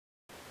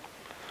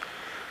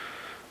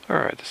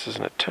Alright, this is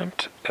an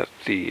attempt at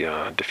the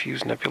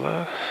diffuse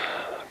nebula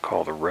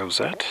called the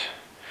Rosette,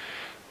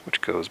 which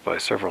goes by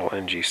several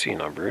NGC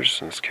numbers.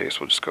 In this case,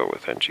 we'll just go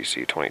with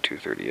NGC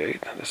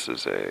 2238. This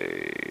is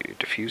a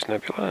diffuse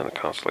nebula in the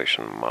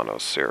constellation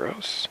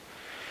Monoceros.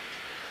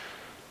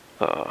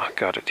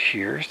 Got it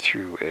here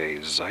through a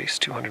Zeiss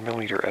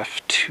 200mm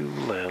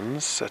f2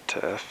 lens set to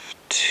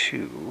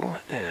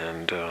f2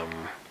 and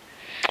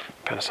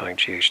Panasonic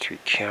GH3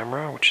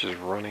 camera, which is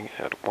running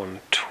at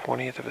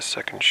 1/20th of a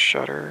second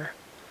shutter.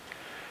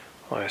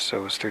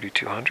 ISO is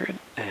 3200,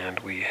 and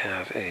we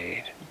have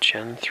a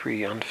Gen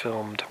 3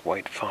 unfilmed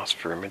white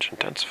phosphor image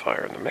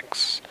intensifier in the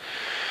mix,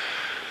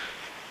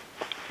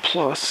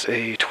 plus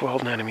a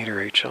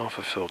 12nm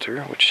Halpha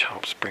filter, which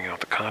helps bring out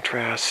the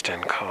contrast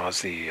and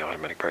cause the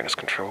automatic brightness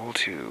control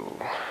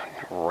to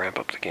ramp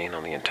up the gain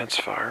on the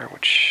intensifier,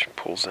 which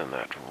pulls in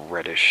that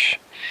reddish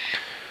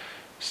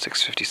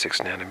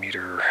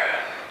 656nm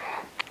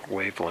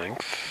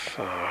wavelength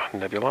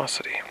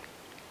nebulosity.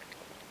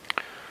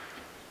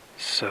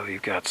 So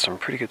you've got some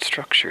pretty good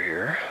structure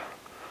here.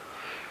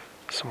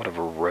 Somewhat of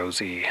a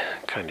rosy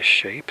kind of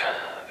shape.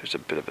 There's a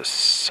bit of a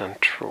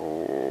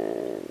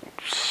central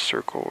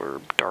circle or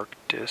dark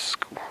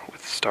disk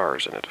with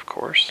stars in it, of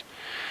course.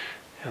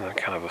 And then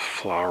kind of a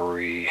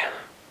flowery,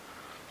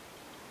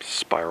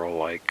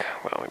 spiral-like,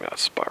 well, maybe not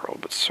spiral,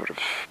 but sort of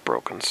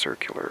broken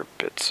circular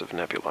bits of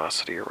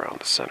nebulosity around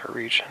the center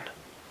region.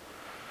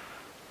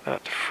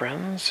 That,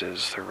 friends,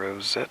 is the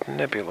Rosette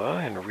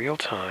Nebula in real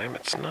time.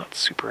 It's not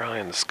super high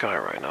in the sky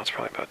right now. It's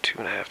probably about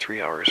 2.5,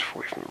 3 hours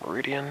away from the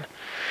meridian.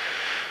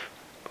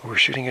 We're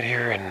shooting it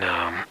here in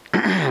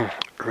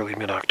early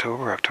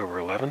mid-October, October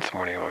 11th,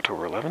 morning of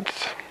October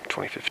 11th,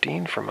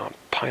 2015, from Mount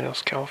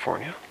Pinos,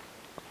 California.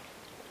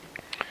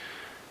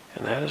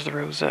 And that is the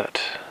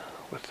Rosette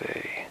with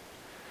a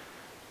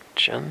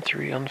Gen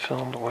 3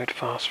 unfilmed white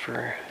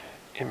phosphor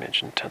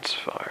image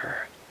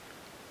intensifier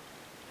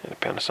and a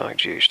Panasonic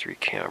GH3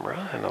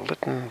 camera, and a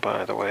Litton,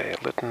 by the way,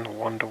 a Litton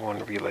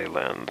 1:1 relay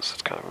lens.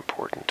 It's kind of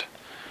important.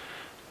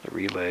 The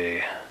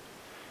relay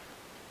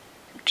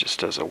just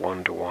does a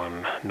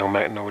 1:1,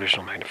 no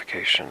additional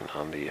magnification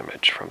on the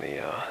image from the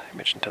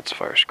image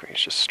intensifier screen.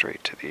 It's just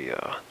straight to the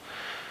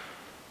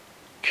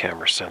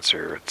camera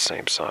sensor at the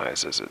same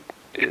size as it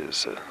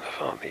is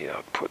on the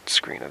output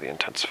screen of the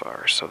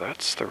intensifier. So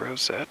that's the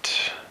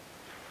Rosette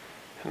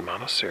in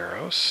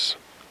Monoceros,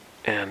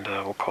 and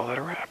we'll call that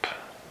a wrap.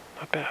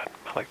 Not bad.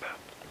 I like that.